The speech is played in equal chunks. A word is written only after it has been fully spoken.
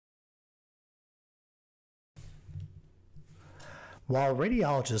While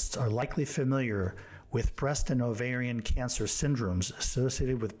radiologists are likely familiar with breast and ovarian cancer syndromes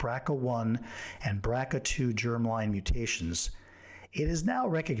associated with BRCA1 and BRCA2 germline mutations, it is now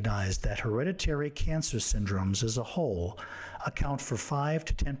recognized that hereditary cancer syndromes as a whole account for 5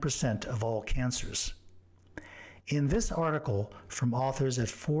 to 10% of all cancers. In this article from authors at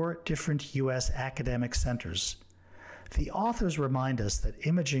 4 different U.S. academic centers, the authors remind us that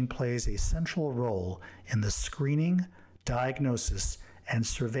imaging plays a central role in the screening, diagnosis, and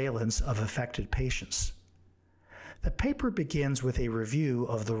surveillance of affected patients. The paper begins with a review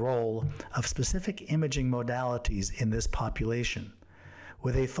of the role of specific imaging modalities in this population,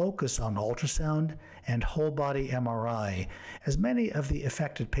 with a focus on ultrasound and whole-body MRI, as many of the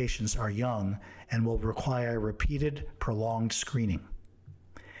affected patients are young and will require repeated, prolonged screening.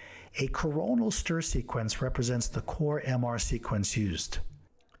 A coronal stir sequence represents the core MR sequence used.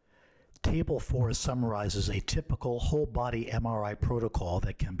 Table 4 summarizes a typical whole-body MRI protocol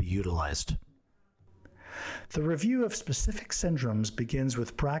that can be utilized. The review of specific syndromes begins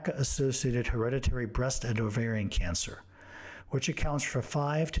with BRCA-associated hereditary breast and ovarian cancer, which accounts for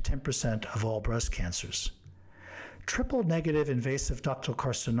 5 to 10% of all breast cancers. Triple-negative invasive ductal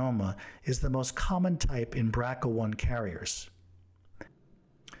carcinoma is the most common type in BRCA1 carriers.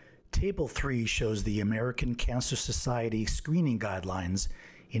 Table 3 shows the American Cancer Society screening guidelines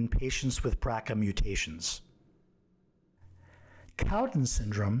in patients with BRCA mutations. Cowden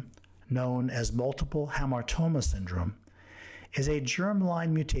syndrome, known as multiple hamartoma syndrome, is a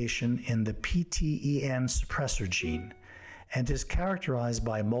germline mutation in the PTEN suppressor gene and is characterized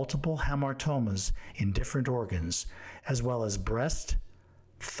by multiple hamartomas in different organs, as well as breast,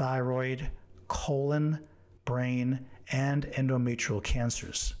 thyroid, colon, brain, and endometrial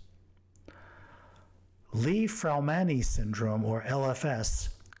cancers. Li-Fraumeni syndrome, or LFS,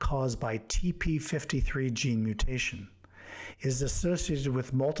 caused by TP53 gene mutation, is associated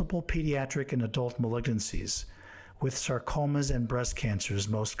with multiple pediatric and adult malignancies, with sarcomas and breast cancers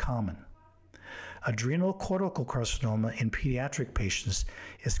most common. Adrenal cortical carcinoma in pediatric patients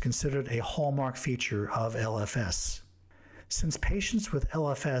is considered a hallmark feature of LFS. Since patients with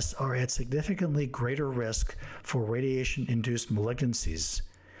LFS are at significantly greater risk for radiation-induced malignancies,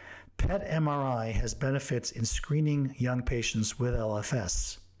 PET MRI has benefits in screening young patients with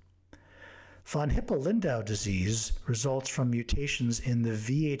LFS. Von Hippel-Lindau disease results from mutations in the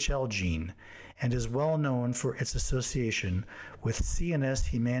VHL gene and is well known for its association with CNS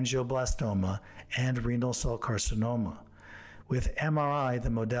hemangioblastoma and renal cell carcinoma, with MRI the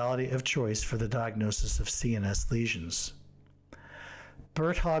modality of choice for the diagnosis of CNS lesions.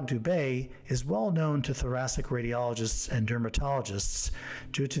 Berthold-Dubé is well known to thoracic radiologists and dermatologists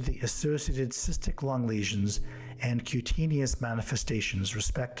due to the associated cystic lung lesions and cutaneous manifestations,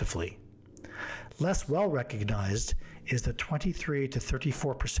 respectively. Less well recognized is the 23 to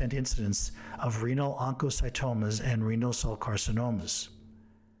 34% incidence of renal oncocytomas and renal cell carcinomas.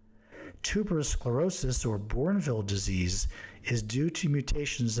 Tuberous sclerosis, or Bourneville disease, is due to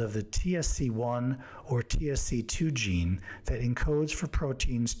mutations of the TSC1 or TSC2 gene that encodes for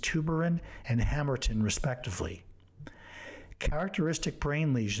proteins tuberin and hamartin, respectively. Characteristic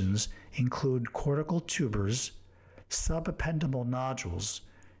brain lesions include cortical tubers, subependymal nodules,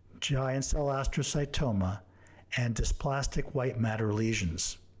 giant cell astrocytoma, and dysplastic white matter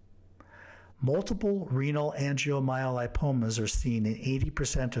lesions. Multiple renal angiomyolipomas are seen in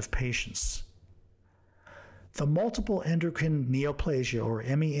 80% of patients. The multiple endocrine neoplasia, or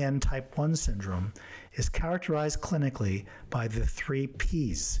MEN type 1 syndrome, is characterized clinically by the 3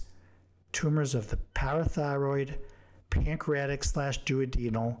 Ps: tumors of the parathyroid,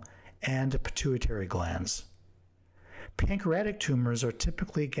 pancreatic/duodenal, and pituitary glands. Pancreatic tumors are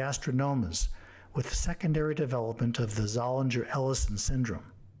typically gastrinomas with secondary development of the Zollinger-Ellison syndrome.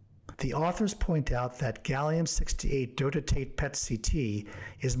 The authors point out that gallium-68 dotatate PET-CT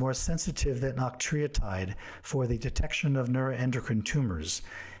is more sensitive than octreotide for the detection of neuroendocrine tumors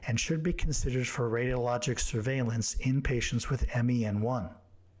and should be considered for radiologic surveillance in patients with MEN1.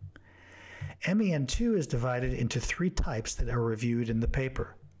 MEN2 is divided into 3 types that are reviewed in the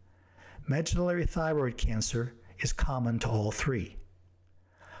paper. Medullary thyroid cancer is common to all 3.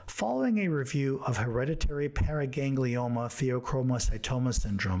 Following a review of hereditary paraganglioma pheochromocytoma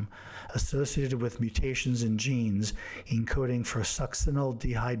syndrome associated with mutations in genes encoding for succinyl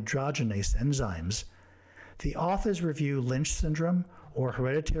dehydrogenase enzymes, the authors review Lynch syndrome, or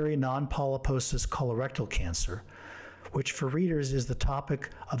hereditary non-polyposis colorectal cancer, which for readers is the topic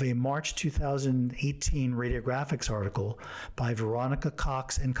of a March 2018 RadioGraphics article by Veronica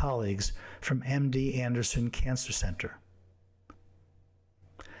Cox and colleagues from MD Anderson Cancer Center.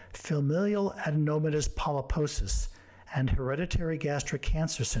 Familial adenomatous polyposis and hereditary gastric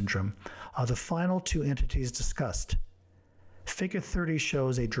cancer syndrome are the final two entities discussed. Figure 30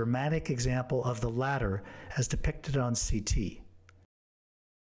 shows a dramatic example of the latter as depicted on CT.